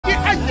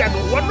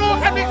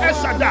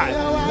die.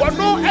 We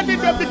know at the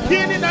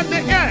beginning and the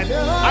end.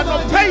 And no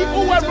pay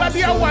over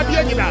Radia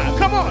Wadiana.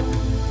 Come on.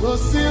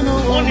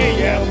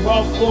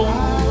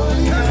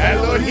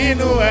 Elohim,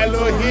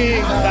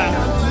 Elohim.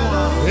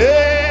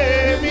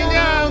 Hey,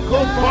 Minyan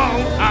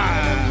Kopong.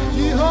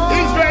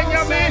 Israel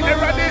Yame,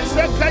 Eradin,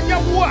 Sankanya,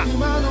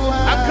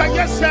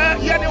 Akayasa,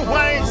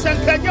 Yanaway,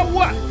 Sankanya,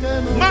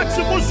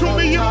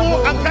 Maximusumi,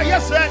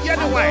 Akayasa,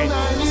 Yanaway,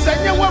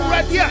 Sanyawa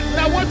Radia,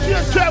 now what you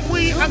tell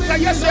we,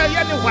 Akayasa,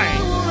 Yanaway.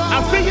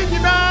 I'm feeling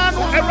now,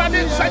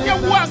 Eradin,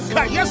 Sanyawa,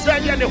 Akayasa,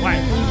 Yanaway.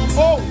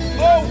 Oh,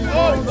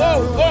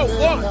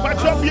 but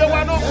your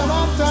Biawano,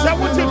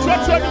 Sawati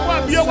Trotron,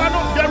 Biawano,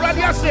 the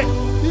Radia said.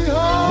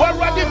 What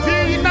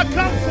Raditi in a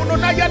camp for no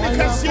Nayani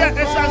can see as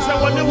answer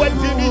when they went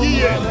in the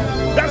year.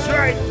 That's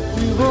right.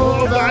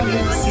 Oh,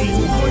 Vanity,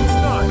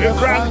 the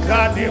Grand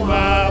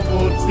Carnival,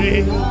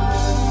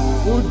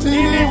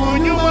 Utini,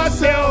 you must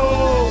say,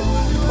 oh,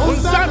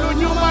 Unsanu,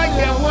 you might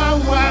get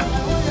one,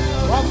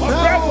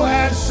 Bravo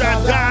and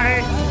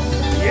Shaddai.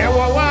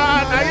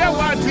 Yawa,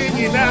 Ayawati,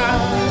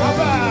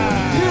 Baba,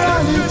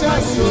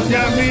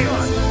 Yami,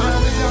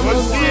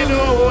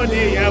 Osino,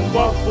 Oni, and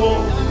Bofo.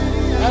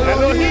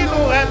 Elohim,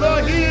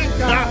 Elohim,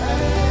 that's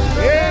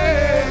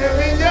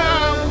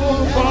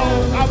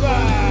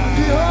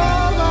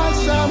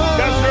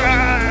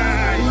right.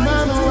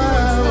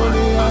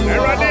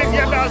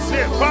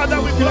 Father,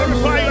 we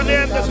glorify your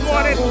name this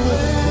morning.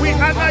 We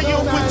honor you,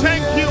 we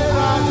thank you,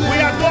 we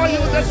adore you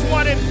this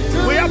morning.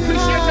 We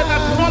appreciate and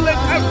acknowledge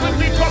every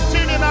bit of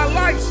sin in our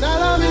lives.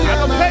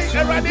 And obey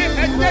every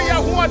and day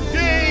one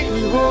day.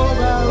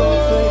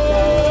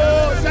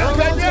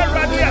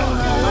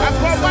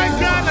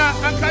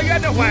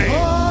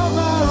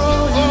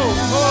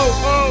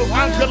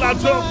 Uncle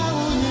Ato,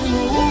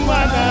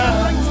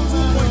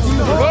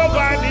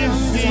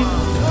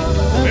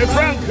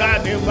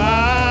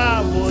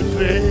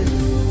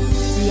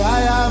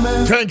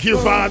 thank you,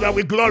 Father.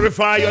 We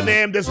glorify your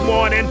name this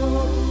morning.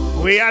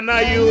 We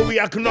honor you, we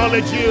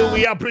acknowledge you,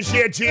 we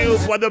appreciate you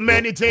for the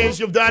many things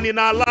you've done in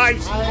our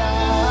lives.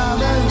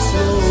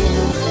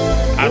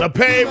 And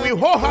we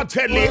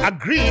wholeheartedly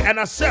agree and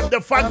accept the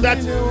fact that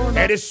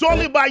it is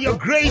solely by your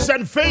grace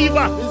and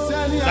favor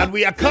that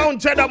we are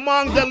counted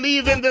among the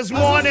living this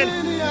morning.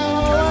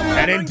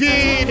 And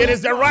indeed, it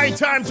is the right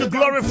time to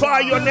glorify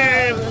your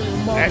name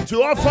and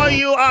to offer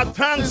you our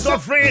thanks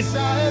offering.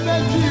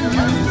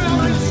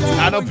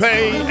 And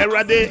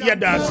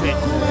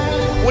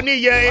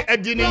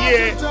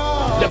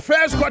the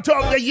first quarter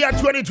of the year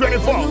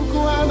 2024.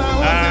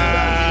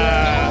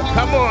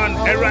 Come on,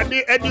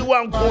 Eradi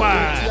Ediwan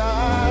Kwa.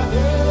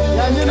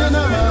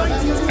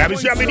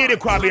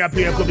 Kwame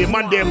Appiah Kubi.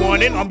 Monday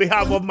morning, on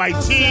behalf of my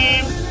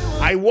team,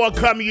 I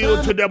welcome you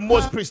to the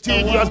most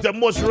prestigious, the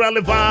most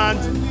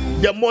relevant,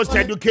 the most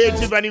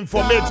educative and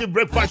informative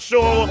breakfast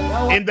show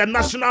in the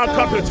national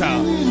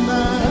capital.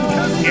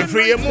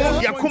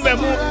 Ifriemu,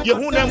 Yakumemu,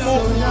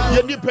 Yahunemu,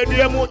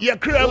 Yadipediemu,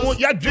 Yakremu,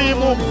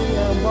 Yadrimu,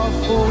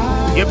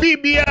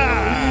 Yabibia,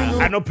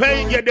 and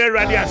Opay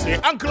Yaderadiase.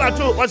 Uncle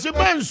Ato was a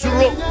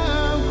Mansuro.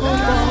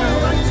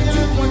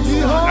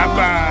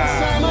 Abba,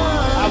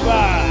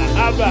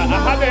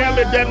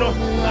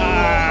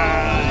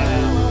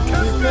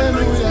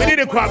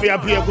 Kwame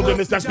Appiah Kubi,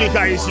 Mr.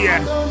 Speaker, is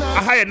here.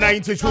 I had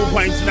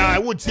 92.9. I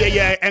would say,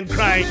 yeah, and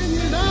cry.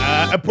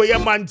 A poya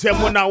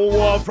mantemuna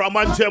war from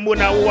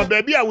Mantemuna war,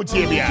 baby. I would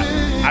say, yeah.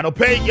 And I'll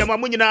pay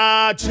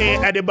Yamamunina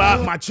chain at the bar,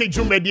 my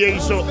children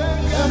mediation. So,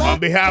 on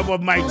behalf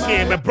of my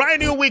team, a brand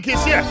new week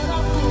is here.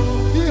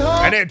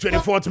 And then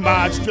 24th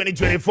March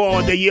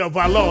 2024, the year of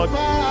our Lord.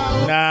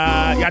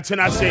 Na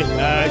yatina say,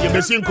 you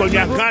may sing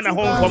Konya Kana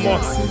home come on,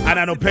 and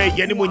I don't pay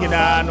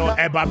Yanimunina no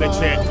Eba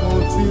Beche.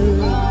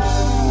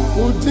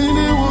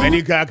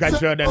 Medica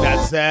catcher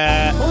that's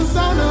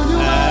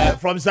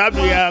from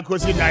Zambia,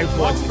 Kosi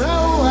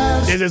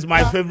 940. This is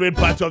my favorite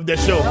part of the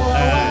show.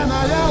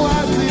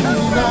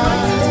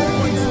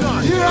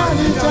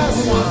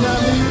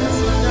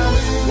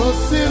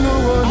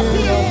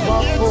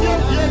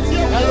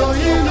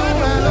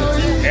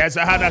 Yes,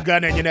 I had a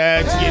gun in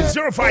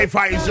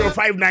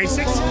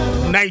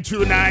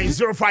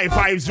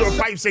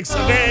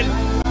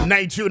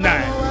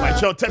 055-059-6-929-055-0567-929. My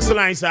show text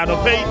lines are to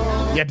pay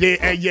your day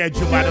and year,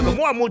 Jumada. The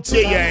more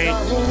Mutier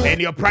in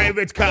your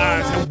private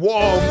cars and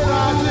warm.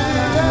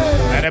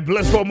 And a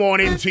blissful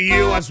morning to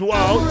you as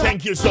well.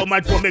 Thank you so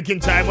much for making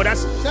time with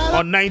us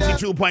on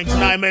 92.9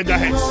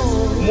 megahertz.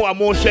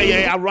 More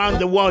share around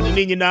the world in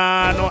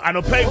Indiana. And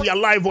we are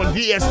live on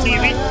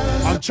DSTV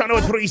on channel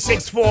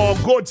 364,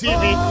 Go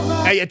TV,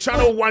 and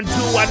channel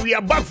 121. We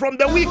are back from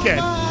the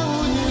weekend.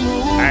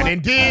 And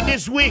indeed,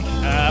 this week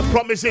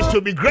promises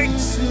to be great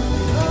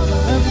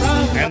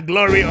and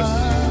glorious.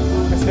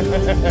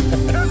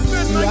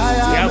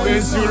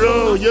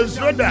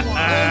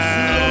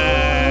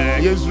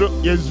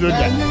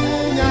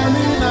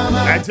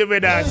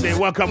 I say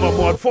welcome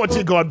aboard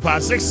 40 God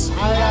past 6.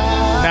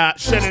 Now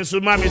Shannon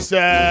Sumami is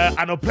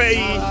Anopay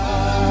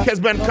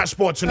Kessben cash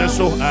ports so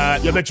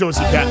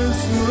Yabechosika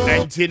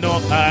and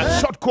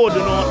short code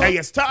no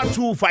a star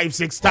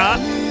 256 star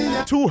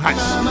 2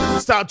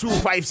 hash star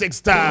 256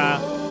 star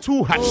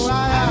 2 hash.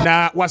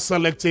 Now was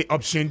selected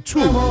option 2.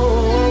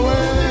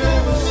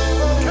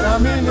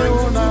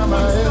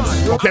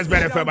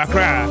 Kessben FM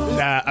Accra.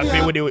 Now I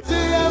feel with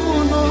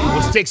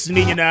the sticks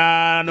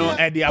nina no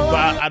Eddie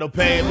Abba. I don't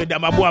pay with the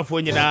Mabua for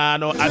you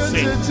no. I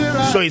say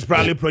so. It's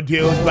probably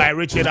produced by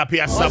Richard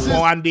Appiah Kubi.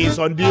 One day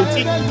on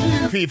duty.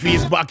 Fifi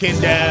is back in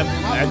there,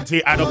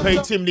 and I don't pay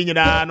Tim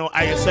nina no.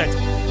 I said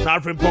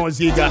Alfred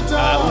Ponziga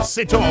will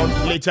sit on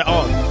later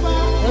on.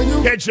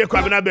 Ketche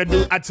Kwame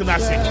Appiah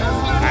Atinase,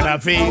 and I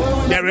feel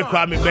Derek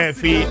Kwame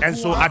Befi and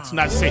so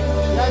Atinase.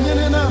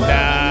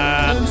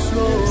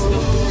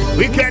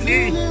 Weekend,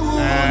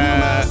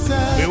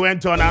 we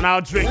went on an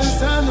outreach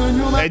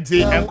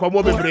and from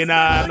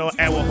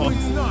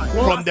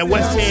the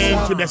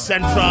western to the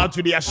central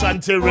to the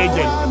Ashanti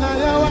region.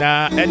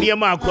 Now, and the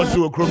man was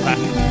to Krumba,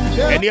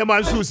 and the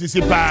man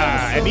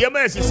Susisipa, and the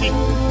Mercy.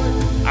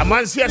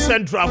 Amansia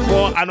Central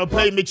for and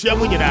play Michia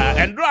Munina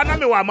and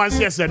Dranami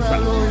Amansia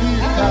Central.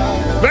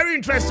 Very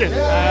interesting.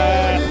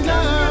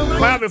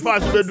 Why have a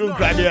fast bedroom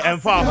cradle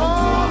and farm?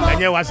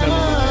 And you was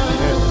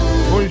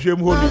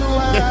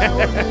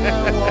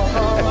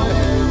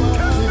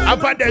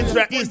up at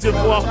the east for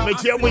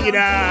Michia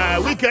Munina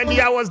weekend.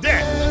 I was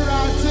there.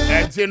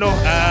 And you know,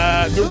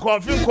 you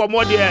confirm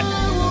commodity.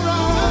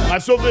 I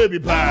saw baby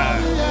pa.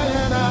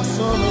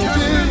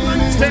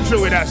 Stay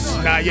true with us.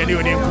 Now you need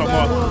to come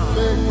on.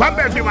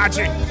 Kwame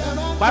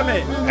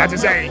that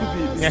is saying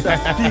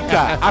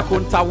Speaker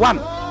Akunta 1.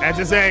 That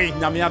is saying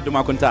Nyamiadum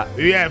Akunta.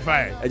 Yeah,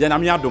 fine.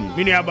 Nyamiadum.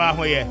 Miniaba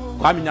hoye.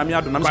 Kwame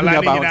Nyamiadum.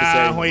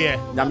 Nyamiadum hoye.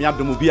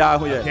 Nyamiadum bia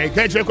hoye.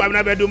 Ketche Kwame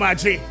Appiah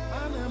Maakye.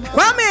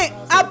 Kwame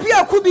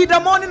Appiah Kubi, the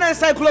morning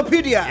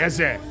encyclopedia. Yes,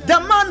 sir. The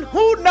man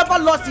who never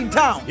lost in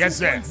town. Yes,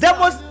 sir. The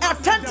most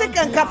authentic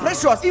and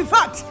capricious. In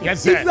fact,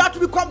 yes, sir. If you are to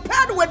be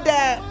compared with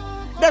the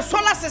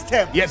solar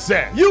system, yes,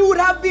 sir, you would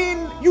have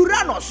been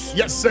Uranus.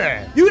 Yes,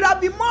 sir. You would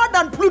have been more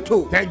than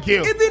Pluto. Thank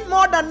you. Even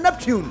more than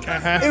Neptune.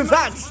 In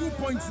fact,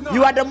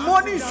 you are the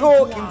morning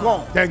show in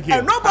Gong. Thank you.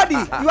 And nobody,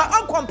 you are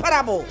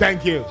uncomparable.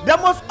 Thank you. The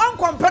most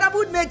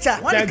uncomparable nature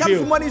when it comes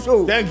to morning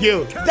show. Thank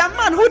you. The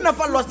man who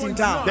never lost in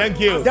town. Thank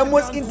you. The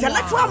most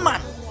intellectual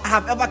man I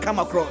have ever come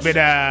across. But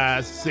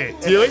say,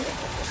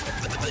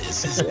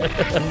 this is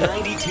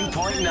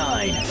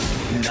 92.9.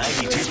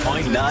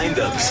 92.9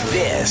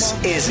 This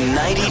is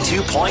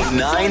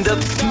 92.9 the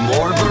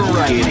more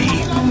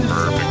variety.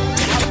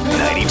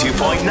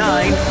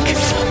 92.9.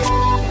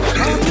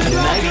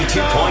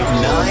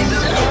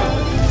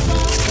 92.9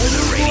 the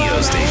radio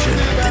station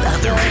that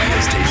other radio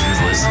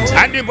stations listen to.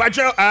 And the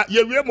watcher,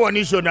 you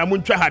morning show na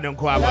muncha hadon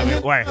ko aba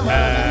why?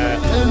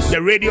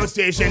 The radio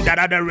station that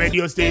other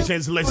radio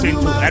stations listen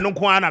to. Eno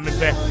ko ana me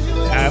pe.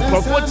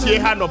 Profotie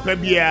ha no pe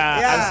bia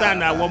ansa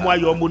na wo mo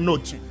ayo mo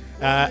note.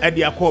 E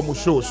dia ko mo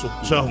show so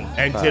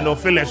and no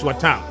Phyllis what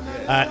town.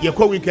 Your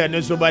weekend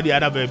is over the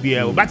other baby.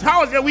 But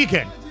how was your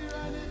weekend?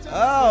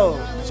 Oh,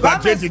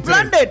 splendid.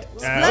 Splendid.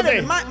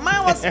 Okay.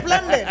 Mine was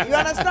splendid. You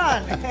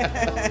understand?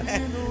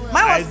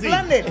 Mine was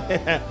splendid.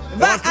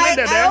 But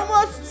I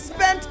almost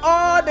spent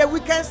all the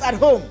weekends at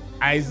home.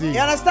 I see. You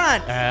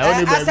understand?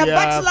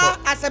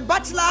 As a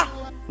bachelor,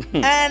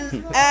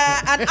 and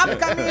an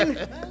upcoming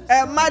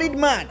married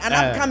man, an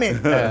upcoming.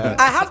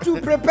 I have to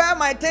prepare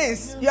my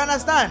things. You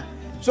understand?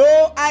 So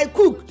I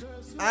cooked.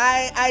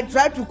 I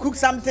tried to cook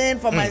something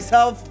for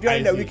myself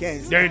during the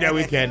weekends. During the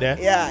weekend,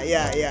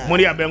 Yeah.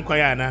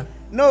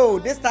 No,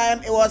 this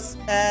time it was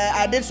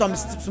I did some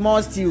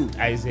small stew.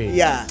 I see.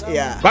 Yeah.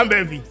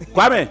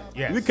 Kwame,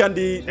 yes. Weekend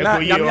na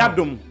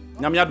Nyamiadum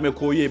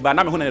ekoye ba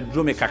na me ho na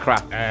drum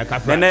kakra.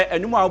 Na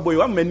enwum aboy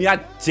wa mani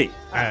agye.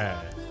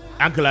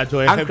 Uncle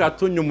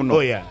Ato nyum no. Oh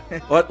yeah.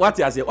 What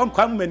you say?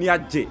 Kwam mani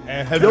agye.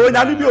 De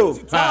onyame bi o.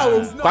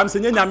 Kwam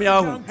senye nyame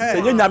ahu.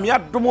 Senye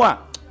Nyamiadum a.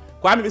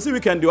 Kwame this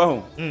weekend wa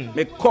ho.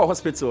 Me call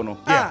hospital no.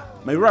 Yeah.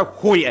 Me ra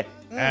hoye.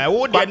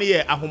 Wo de ne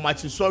ye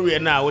ahomachi sorry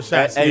na wo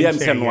sha say.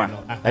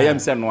 Ayem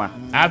se noa.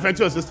 Affect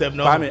your system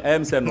no. Kwame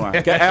ayem se noa.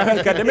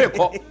 Ke de me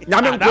ko.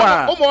 Nyame nko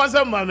a. O mo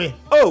wan mama.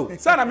 Oh,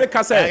 sana me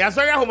ka say. Ya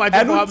sorry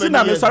ahomachi for me.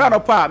 Na me sorry no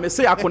pa, me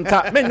say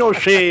akonta. Me nyo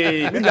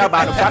hwe. Me nua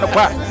ba no fa no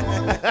kwa.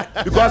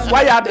 Because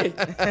why are they?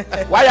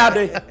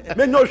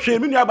 Me no hwe,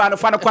 me nua ba no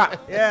fa no kwa.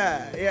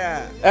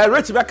 Yeah.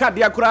 Rich be ka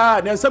dia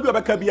kura, na nsabi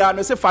be ka bia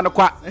no se fa no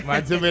kwa.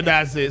 Me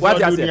da say. So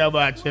dunia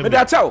ba che. Me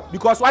da tell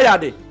because why are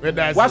they?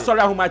 What sorry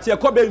ahomachi e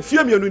ko be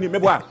mfie mienu ni me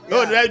boa.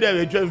 Oh, right there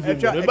we twa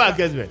mfie. Me ba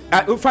Kessben.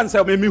 We fan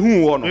say me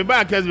hu wo no. Me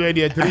ba Kessben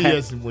dey 3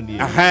 years mu ni.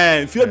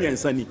 Mfie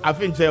miensa ni.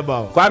 Afin che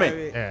ba. Kwame.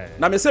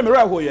 Na me say me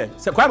ra ho ye.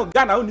 Se Kwame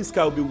Ghana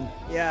uniska obewu.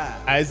 Yeah.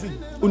 I see.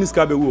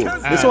 Uniska bewu.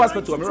 Me so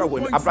hospital me ra ho.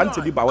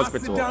 Abrante bi ba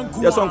hospital.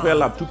 Yes on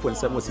kwela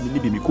 2.7 was me ni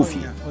bi me kofi.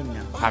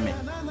 Kwame.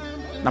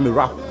 Na me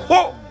ra.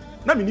 Oh,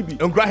 na me ni bi.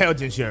 Onkra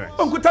health insurance.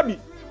 Onkuta bi.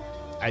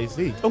 I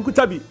see.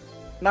 Onkuta bi.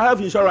 Na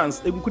health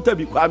insurance, onkuta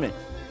bi Kwame.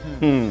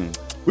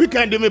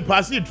 Weekend me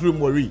pass it through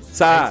Mori.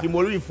 Sir.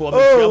 Mori for me.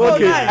 Oh,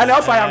 okay. And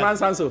also I am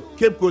ransom so.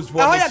 Cape Coast for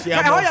me.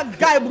 How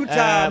guy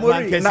bruta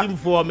Mori. Kessben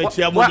for me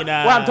chia mo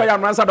nyina. One to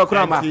am ransom do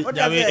krama.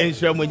 Jame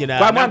ensure mo nyina.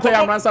 One to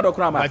am ransom do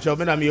krama. Acho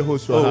me na me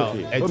host for ha.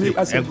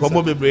 En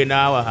komo bebre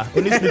na wa ha.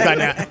 Oni speaker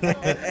na.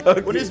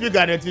 Oni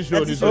speaker na ti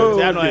show ni so.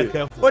 Ti ano e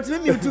careful. What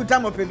me too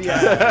time of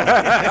bia.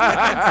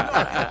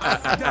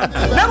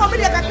 Na mo me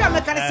dey kakra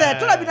me kan say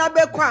to la bi na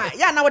be kwa.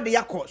 Ya na wo de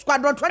yakọ.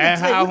 Squadron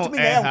 23 with me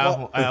na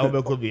yanko.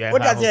 Obeko bi.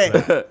 What does it?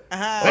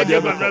 Kwame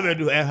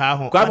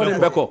de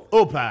mbeko.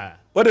 Opa.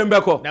 What de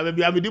mbeko? Na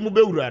be amidi mu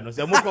bewura no.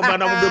 Se mo ko ba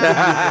na mu bewura.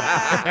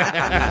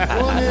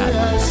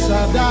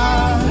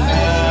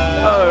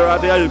 Oh,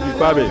 radio you be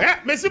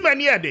Kwame. Me si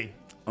bani ade.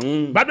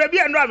 But be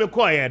eno ave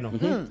call here no.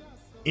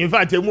 In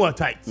fact, e more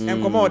tight.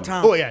 And come out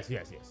town. Oh yes.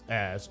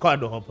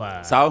 Squad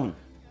hopper. Sao.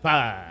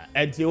 Pa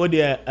enti wo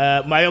de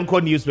my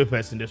uncle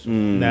newspapers in this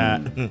na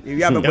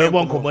We have a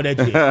one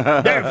commodity.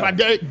 There for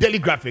daily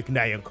graphic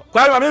na yanko.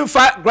 Kwame me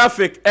fa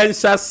graphic en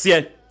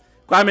chassie.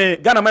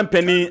 Kwame Ghana man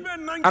penny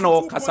ana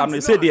o kasa no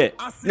say de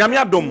nyame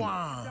adom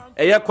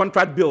eye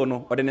contract bill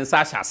no o de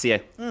nsa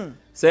chassie.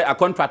 Say a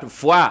contract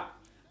fo a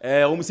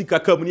o musika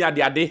kam ni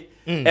ade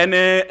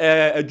ene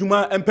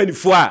adwuma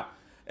empanifo a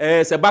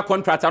se ba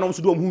contract anom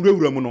so do hu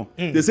wura mu no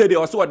they say they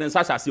also o de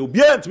nsa chassie obi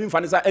antumi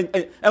mfa nsa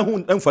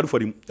enfori for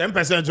him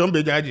 10% on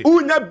be jaji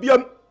unya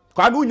biam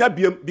Kwame unya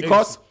biam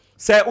because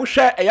say wo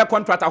hwe eye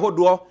contract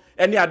ahodo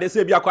ene ade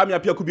say bia Kwame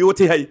Appiah Kubi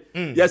wote hai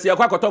yes ye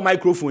kwa koto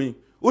microphone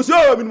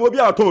uso mi mo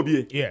bia oton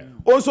bie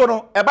onso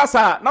no e ba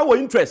sa na wo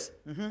interest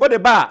wo de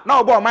ba na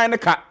wo ba man ne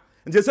ka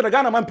nje se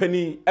Ghana man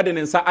pani e de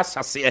nsa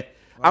ahyase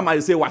ama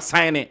you say wa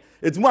sign it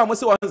etimu am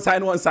say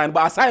one sign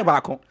ba sign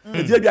ba ko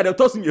nje bia de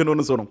tosu yeno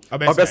no so no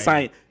obe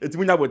sign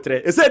etimu nya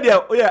botre e say de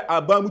o ye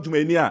aba mu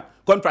dwumani a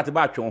contract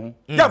ba atwe ho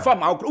ya fa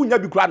ma unya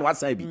bi kura na wa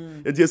sign bi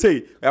nje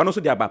say e no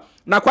so de aba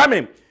na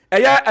Kwame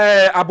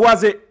eye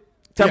aboaze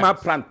tema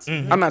plant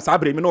ana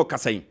sabre mi no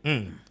kasan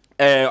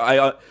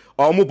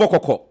omo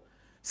bokoko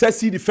say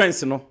see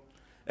defense no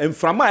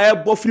enframa e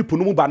bo free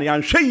punu mu ba no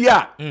yan hwe yi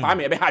a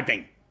Kwame ebe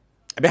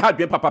ha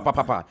dwen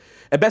papa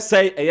ebe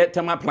say eye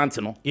tema plant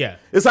no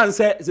esan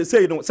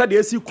say no say de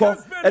esi ko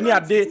ene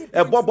ade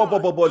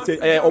bo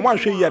say omo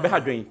hwe yi ebe ha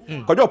dwen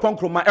kodwo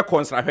ponkroma e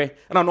konsra hwe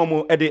na no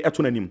mo e de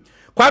eto nanim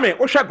Kwame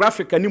wo hwe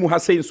graphic animu ha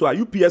say so a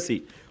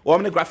UPSA o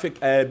am graphic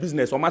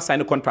business o ma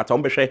sign contract o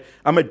be hwe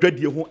am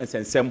adwadie ho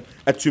ensensem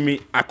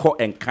atumi akọ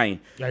enkan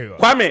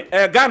Kwame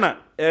Ghana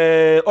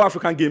all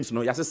African games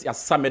no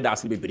yasa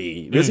medals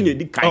bebre we see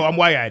di kan o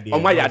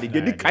amwa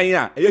de di kan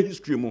a e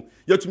history mu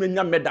yatumi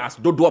nya medals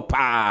dodo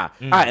pa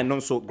eno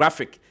so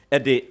graphic e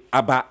de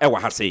aba e wa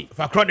ha sei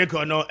fa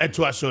chronicle no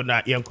eto aso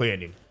na yenko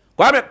yenim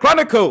Kwame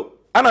chronicle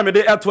ana me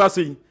de eto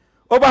aso yi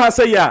oba ha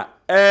sei a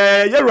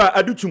yewra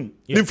adutum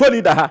ni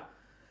foni da ha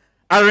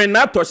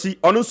arena tosi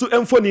ono so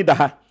emfoni da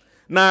ha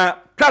na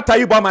kata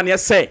yi bo ma ne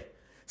se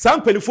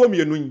sampelifo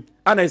mienu yi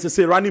ana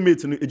say running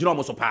mate no ejina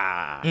omo so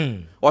pa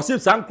o say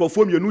san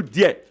crofo mienu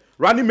de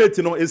running mate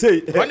no e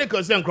say when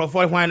ko say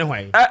crofo hwan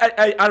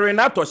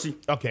arena tosi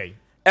okay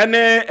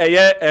ene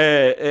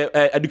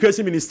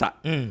education minister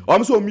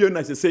o so mienu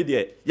na say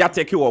de ya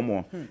take wo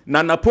mo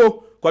na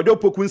napo kwado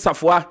poku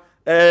nsafoa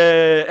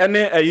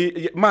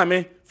ene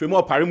maame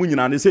femo pare mu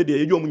nyina na say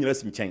de ejo mu nyina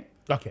sim chen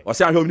okay o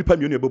say ahwe nipa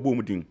mienu ebebo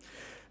mu din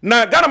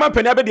na Ghana man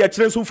pani abede a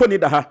kire nso foni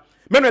da ha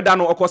menwe da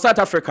no okọ South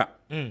Africa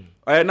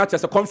na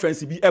chese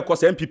conference bi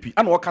ekọ MPP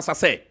ana okasa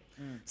se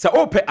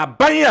ope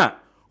aban a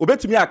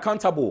obetumi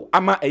accountable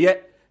ama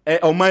eye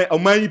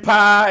oman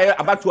pa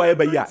abatu aye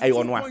ba yi a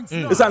ono a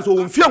esan so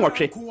wonfie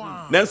nwotwe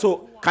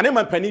nanso kane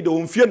man pani de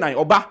wonfie nan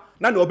oba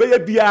na obeye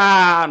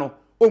bia no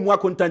omu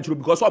akontanchiro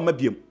because o ma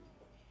biem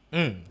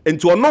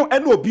enti ono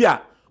ene obi a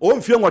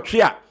wonfie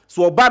nwotwe a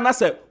so oba na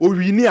se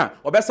owini a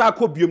obesa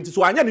akọ biem ti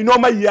so anya ni no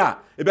ma yi a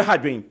ebe ha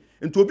dwen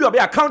enti obi obe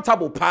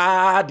accountable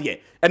pa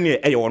de ene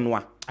eye ono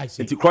a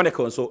enti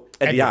chronicle so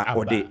edia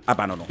ode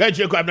abano no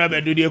gaje ko abna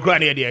be do de kura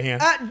na de here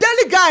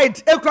daily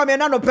guide ekrame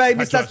na no pay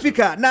Mr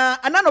Speaker na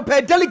anano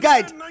pay daily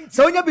guide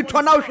so onya bi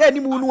to na hwe ni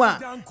mu nu a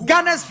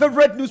Ghana's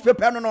favorite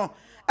newspaper no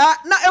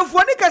na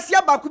emfoni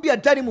kasia ba ku bi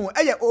adani mu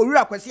eye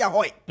owura kwasi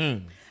ahoy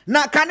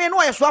na kane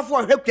no ye soafo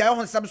hwe kwa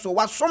ho nsam so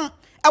wasom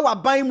e wa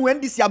ban mu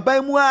ndisi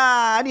aban mu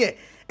a ne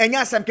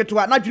enya asem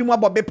ketewa na dwiri mu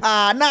abobe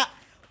pa na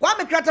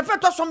Kwame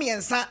Kratefe som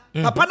yensa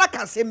papa na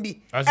kasem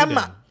bi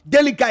emma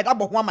daily guide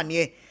abo ho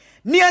amane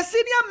ni a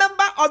senior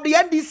member of the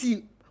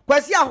NDC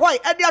kwasi ahoy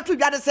e de ato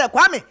dwade se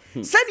Kwame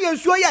sani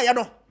ensuo ye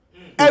no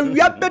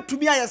awia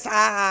betumi ayesa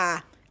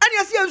ani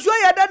ase ensuo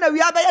ye da na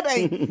awia be ye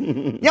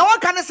dan ye won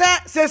kan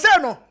se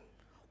no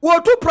wo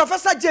tu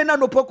Professor Jane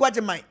no poku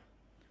ageman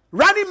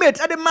running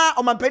mate ade ma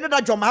omanpani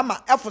da John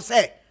Mahama efo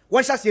se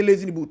won sha se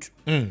lazy boot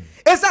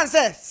esan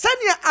se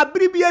sani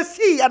abiribi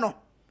asi ye no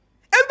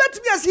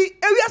ebetumi asi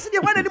ewia se de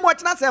hwan ni mo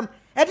chena sem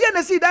e de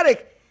na si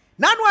direct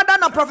nanu ada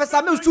na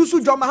Professor Mills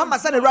tusu John Mahama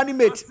say running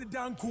mate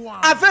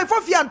afa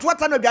fofi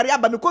antwata no biare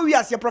aba me ko wi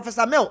ase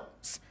Professor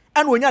Mills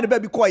and wonya de ba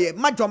bi koye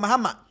ma John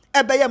Mahama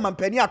ebe ye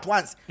mampani at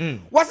once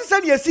was say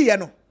na esi ye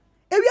no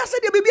we are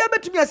saying the baby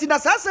to me as in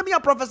a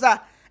professor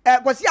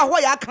was here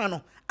why I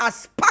can a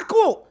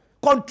sparkle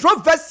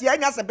controversy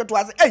and as a bit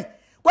was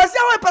was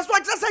here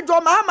person just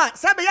John Mahama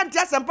Sabe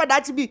Yantias and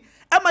Padachi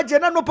Emma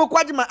Jenna no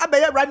Poquajima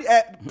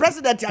Abe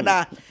president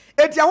and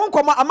it ya won't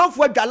come a month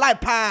for July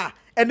pa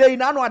and then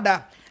in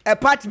another a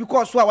party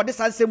because so what this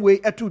same way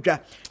a tutor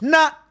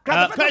now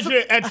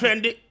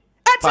trendy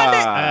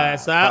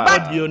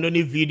audio no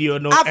ni video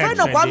no friend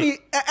of Kwame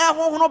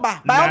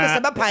Honoba by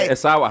all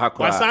Sawa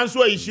Hakwa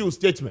Sanso issue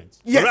statement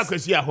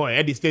request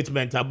here the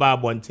statement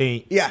about one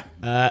thing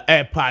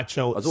patch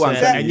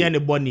enye ne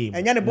boni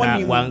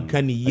one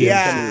can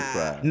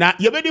year na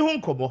ye be di ho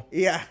nkomo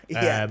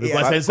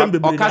because some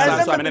people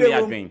okasa so amene dey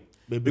adwen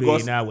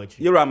because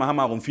Yura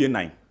Mahama on fear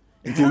 9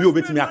 nti obi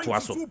obetimi ato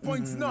aso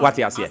what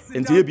you say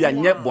nti ye bia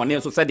nye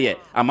bone so se de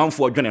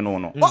amanfo adwene no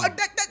no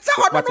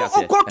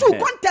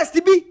contest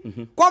be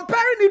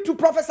comparing it to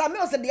Professor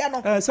Mills the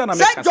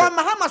said John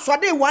Mahama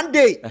swade one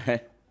day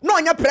no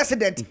nya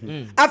president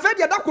afed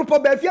ya da kropo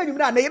ba afia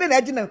nwumra na yire na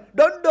agina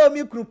don't do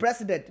me crew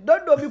president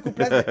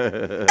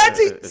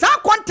eti sa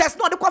contest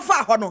no de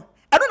kofa ho no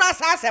edo na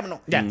sa asem no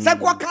say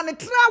ko kan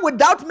try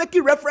without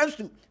making reference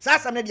to sa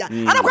asem ne dia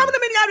ana kwa me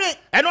ni are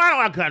eno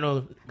an aka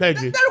no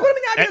kaji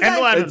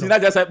eno an tina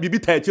just bibi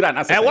ta chira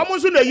na say wo mo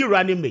so na you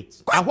running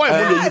mate ahoy mo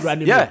na you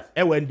running mate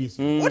e wan this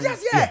what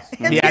is here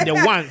they are the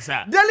ones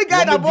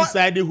who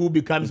decide who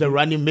becomes a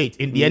running mate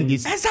in the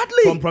NDC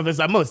exactly from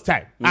Professor Mills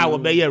time I will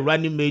be a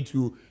running mate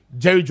to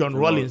Jerry John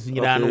Rollins in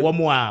Iran, one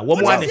more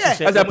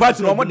as a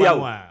party no more dia.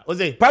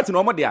 Party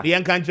no more dia.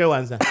 The country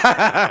ones. We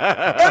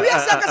are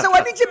saying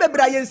when you be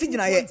Brian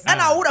Signa here,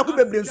 and I would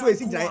have been so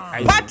Signa.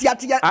 Party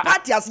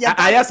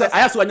as I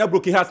ask when you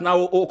broke house now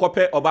o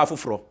kope oba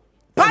foforo.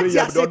 Party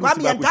as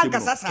Kwame and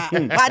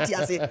Tankasa. Party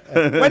as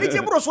when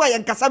you bro so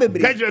and Kasa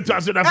bebre. Kaje to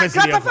aso na fesi.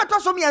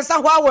 Kata so me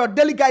ansa how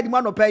delegate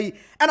man opay.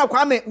 And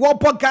Kwame wo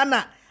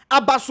Ghana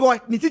abaso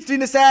ni titiri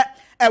ne say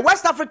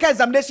West Africa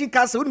Examination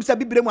Council we say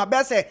bibire mu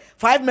abese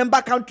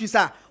 5-member countries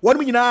one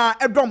mu nyina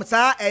edom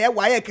sa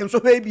waye kem so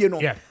hebie no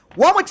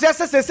wo mo kire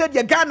se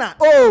de Ghana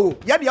oh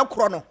ya de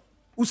yakro no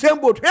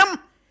Usain Bolt him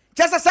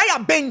kire se ya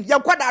ben ya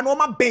kwada no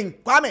ma ben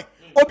Kwame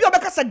obi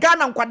obeka se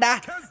Ghana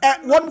nkwada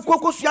won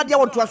kokosua de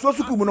won to aso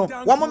suku mu no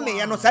wo mo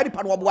me no sa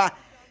ripa no oboa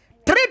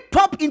 3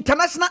 top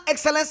international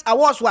excellence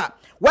awards wa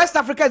West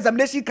Africa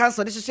Examination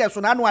Council this share so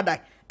na anu ada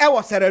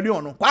was Sierra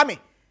Leone no Kwame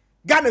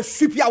Ghana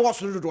super awards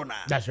do na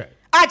that's right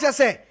I just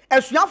say,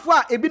 esuafo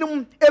a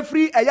ebinum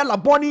efri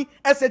Laboni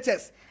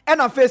SHS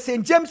and of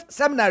St James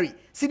Seminary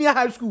Senior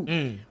High School.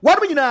 What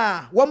we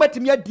na wo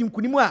matimi adim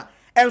kunimu a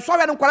enso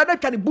we no kwala da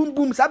twane boom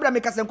boom sabra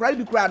make se kwala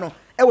bi kura no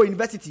e wo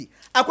university.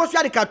 Akosu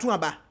ade cartoon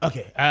aba.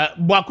 Okay.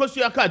 Bo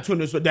akosu cartoon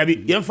no so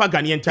dabi yemfa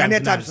Ghanaian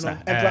Times no.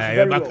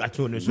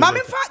 Cartoon no so. Mama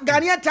fa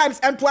Ghanaian Times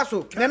entwa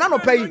so. Ne na no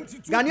pay.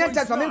 Ghanaian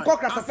Times mama ko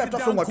krasa fe to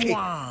so ngotwe.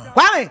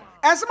 Kwame,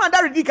 ensema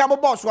da redi ka mo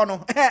boss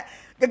no.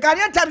 The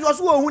Ghanaian Times was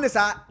who is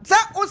a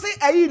o say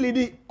ayi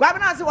lidi Kwame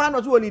na say one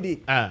no so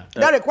lidi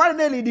that require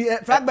na lidi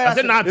flag bearer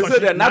say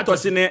na to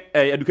say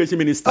education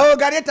minister oh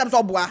Ghanaian Times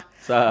oboa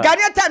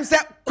Ghanaian Times say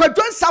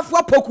Kwadwo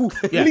Safo Poku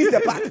release the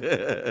part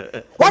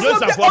what's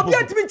obi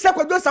antimi check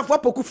Kwadwo Safo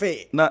Poku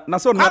fe na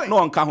so no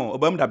onka ho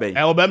obam da ben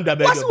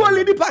what's one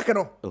lidi park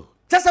no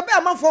just be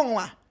amanfo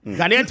nwa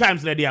Ghanaian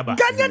Times na dia ba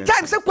Ghanaian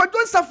Times say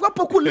Kwadwo Safo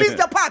Poku release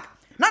the park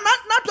na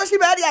to she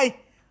be there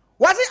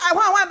was it I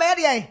want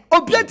my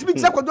obiet me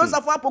check Kwadwo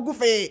Safo Poku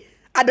fe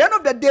at the end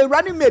of the day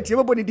running mate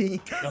everybody din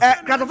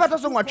Kratofeto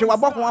so nwatwe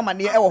waboko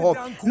amane e wo ho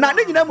na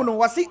ne nyina mu no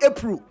wasi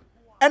April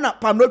ena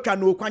Pamrotwa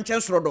no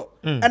Kwanchen Srodo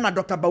ena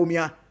Dr.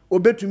 Baumia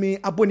obetumi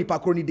aboni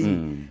pakro ni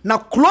din na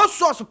close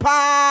source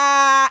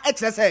pa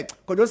XSS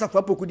Kwadwo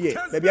Safo Poku die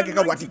bebia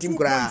akeka watitim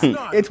kura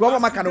it wo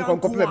maka no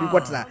konkope bi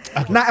kwotna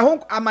na ehon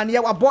amane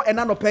wabo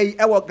ena no pay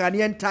e wo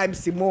Ghanaian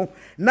Times mo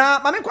na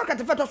mame kwa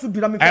Kratofeto so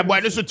dura me e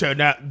boy so tell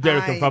na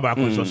Derek Faba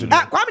ko so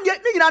Kwame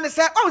ni nyina ne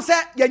say on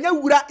say yenya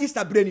wura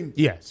Easter brenim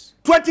yes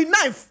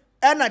 29th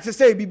and I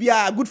say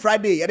bibia Good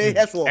Friday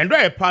so and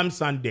a Palm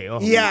Sunday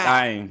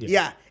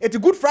yeah it's a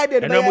Good Friday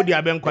and no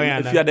dia ben kwan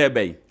if you there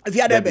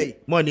be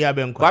money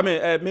aben kwan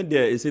Kwame me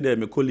there is there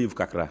me call leave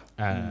kakra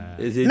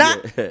na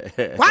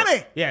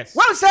Kwame yes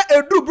one say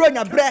edu bro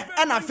nya bre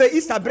and afa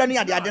Easter bre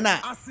na ade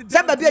na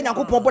say bibia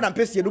Nyankopon bo na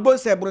pese do bon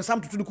say bro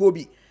sam tutu ko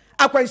bi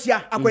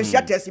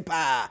akwansia tesi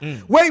pa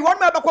we won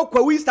me be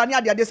kwa Easter na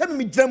ade say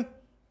me gyram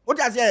o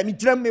just say me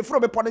gyram me fro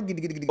be pon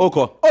gidigidi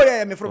oh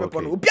yeah me fro be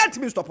pon obi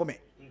antimi stop me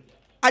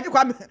aje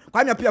Kwame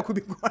Appiah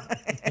Kubi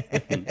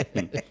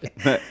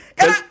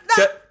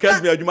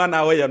Kessben adwuma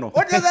na wo ye no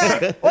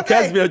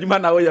Kessben adwuma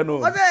na wo ye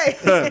no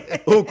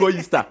o ko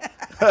Easter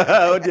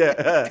o de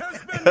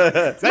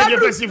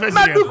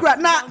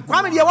na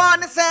Kwame de wa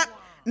ne say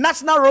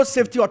National Road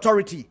Safety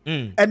Authority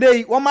and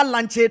they woman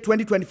launch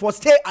 2024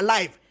 Stay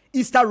Alive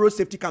Easter Road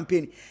Safety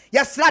Campaign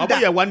yes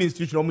that one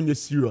institution omunye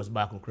serious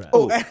back on cry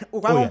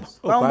yes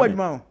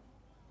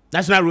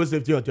National Road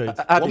Safety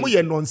Authority. Omo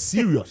ye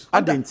non-serious.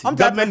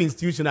 Government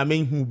institution I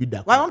mean who be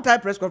that. Why one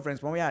type press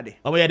conference when we are there?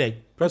 Omo ye there.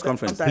 Press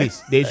conference.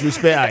 Please, they should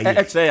spare eye.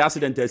 X-ray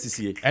accident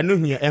SCCA. Enu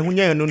here,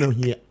 ehunya no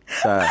here.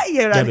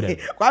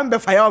 Kwame be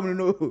fire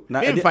no.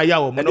 Na fire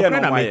o no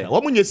na make.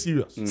 Omo ye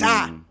serious.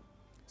 Sir.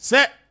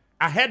 Say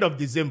ahead of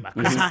December,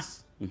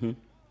 Christmas.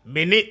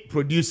 Many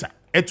producer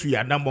etu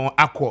ya namo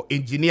akọ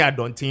engineer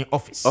Dontin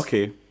office.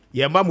 Okay.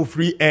 Ye ma mu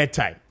free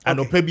airtime.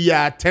 Anope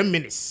bia 10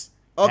 minutes.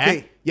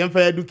 Okay. Yem for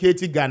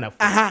educate Ghana.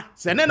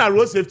 Say na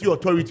Road Safety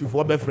Authority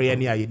for be free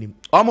any ayenim.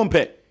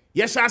 Omompe.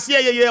 Yes, I see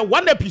ye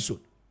one episode.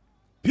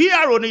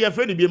 PRO no ye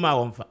friend bi ma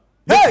wonfa.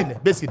 Hey,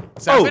 basically.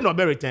 Say no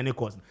be returning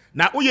cost.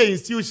 Na uye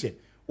institution.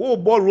 Who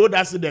bought road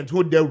accident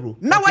who dey road.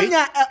 Now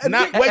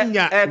when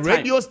ya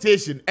radio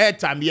station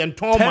airtime yen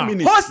toma.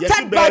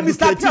 Hosted by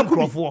Mr.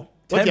 Kubi.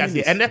 What you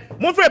say? And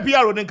mon frère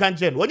PRO no can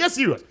change. When you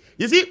serious.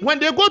 You see when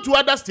they go to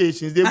other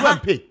stations they go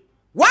and pay.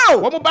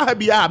 Wow. Omo ba ha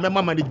bia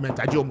member management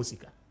ajo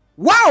musika.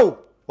 Wow.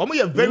 Omo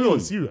you very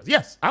unserious.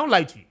 Yes, I don't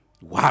lie to you.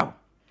 Wow.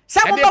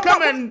 And they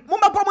come and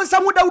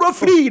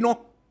free, no.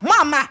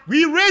 Mama,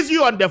 we raise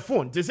you on the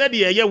phone to say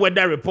the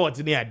weather report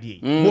in the day.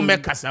 Who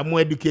make us a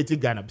more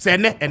educated Ghana. Say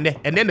and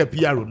then the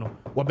PRO no.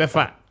 What be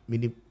fine.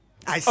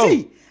 I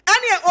see.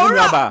 Any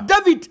ora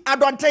David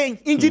Adontain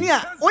engineer.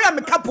 Oya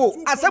me couple.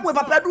 Asem we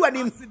papa do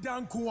anim.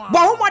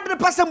 But who want the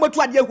person what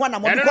to adie one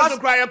am because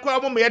cry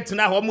call mo yet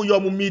na ho mo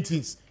your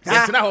meetings.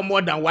 Yet na ho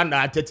more than 1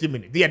 hour 30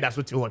 minutes. There that's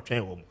what you want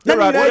train home.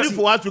 Only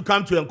for us to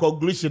come to a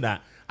conclusion.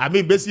 I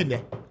mean, basically,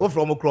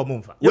 from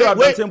Okromumfa.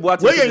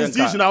 Where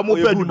institution are more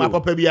my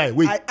papa behind.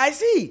 I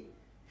see.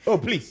 Oh,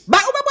 please.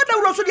 But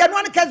the Rosso, the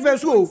one Kessben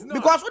so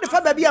because what the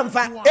father be and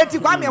fat, 80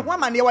 Kwame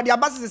woman, what the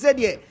ambassador said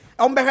here.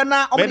 On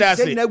Behana, on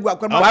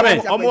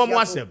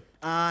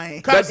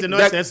Aye. Kasi no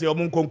sense your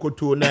mun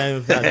konkoto na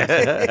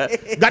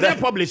Ghana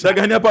publisher.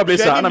 Ghana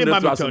publisher ana me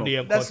trust.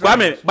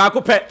 Kwame ba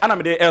ko pe ana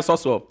me de air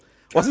source.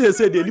 What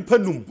say the nipa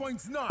num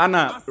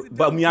ana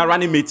ba mu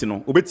running mate no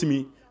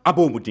obetimi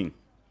aba omudin.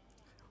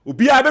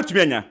 Obi a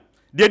betumi anya.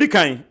 De di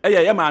kan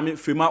ye maame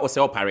Fema ose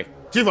opare.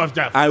 Chief of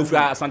staff. I ofi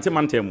Asante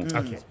Mantemu.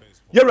 Okay.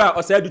 Yera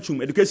ose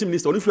educhum education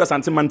minister oni fi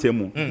Asante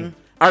Mantemu.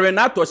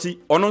 Arena Toshi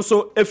ono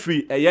nso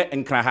efri eye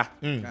nkra ha.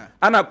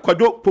 Ana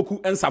Kwado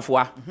Poku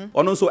Ensafoa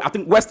ono nso I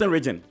think Western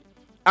region.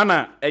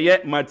 Ana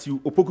eye Matthew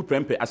Opoku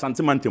Prempe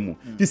Asante Mantemu.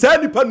 Di say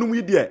nipa num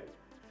yi de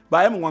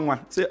ba em nwanwa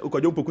say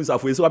Kwado Poku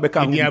Ensafoa so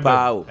abeka hu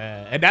pa o.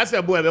 That's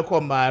a boy ebeko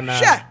ma na.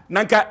 Sure.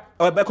 Nanka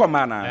ebeko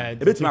ma na.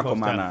 Ebetumi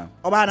akoma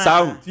na.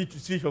 Saw.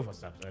 Chief of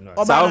staff.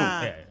 Saw.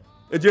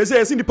 Eje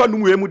say esi nipa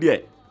num we mu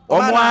de.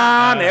 Omo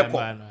a na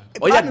eko.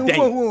 Oya den.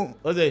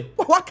 Oze.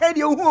 What can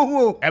you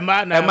who?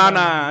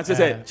 Emana,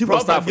 say chief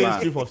of staff.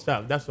 Chief of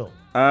staff, that's all.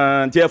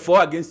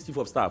 Therefore against chief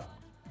of staff.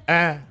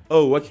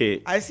 Oh,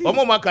 okay. I see.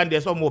 Omo man can dey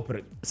so mo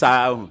pre.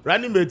 Sa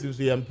Running mate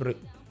so yam pre.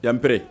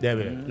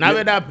 There. Na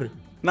we da pre.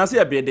 Na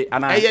say be dey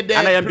ana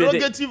the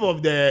prerogative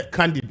of the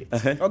candidate.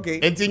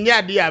 Okay.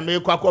 Entinya dey am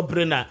kwakọ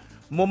pre na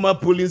Moma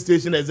polling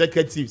station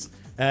executives.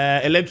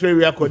 Electoral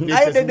area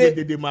coordinators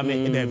they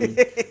mame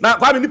na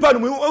Kwame nipa no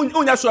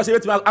unya so ase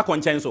betima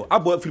akonchen so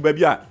abo firi ba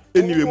bia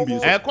eniwe mbi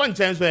so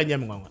konchen so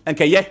enyem nwanwa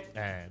enke ye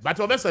but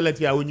obe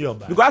select ya onyi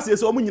oba because ase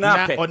so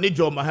omunyina ape oni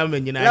jo mahama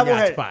nyina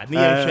nya pa ni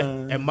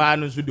yehwe ema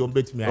no so de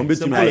ombetimi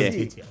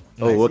aye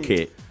oh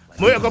okay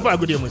mo ye kopa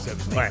agudi mo se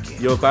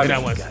yo Kwame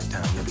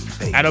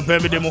I don't pay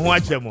me the mo ho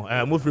ache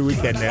mo mo free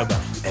weekend never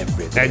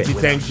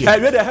thank you I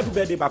really happy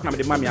birthday back na me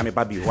the mami am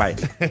baby why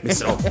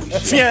miss oh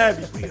fear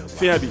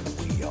bi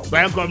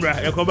welcome bra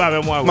you come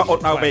back mo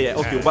okay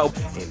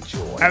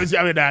I was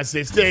that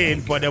say stay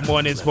in for the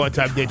morning sport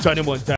update Tony Monta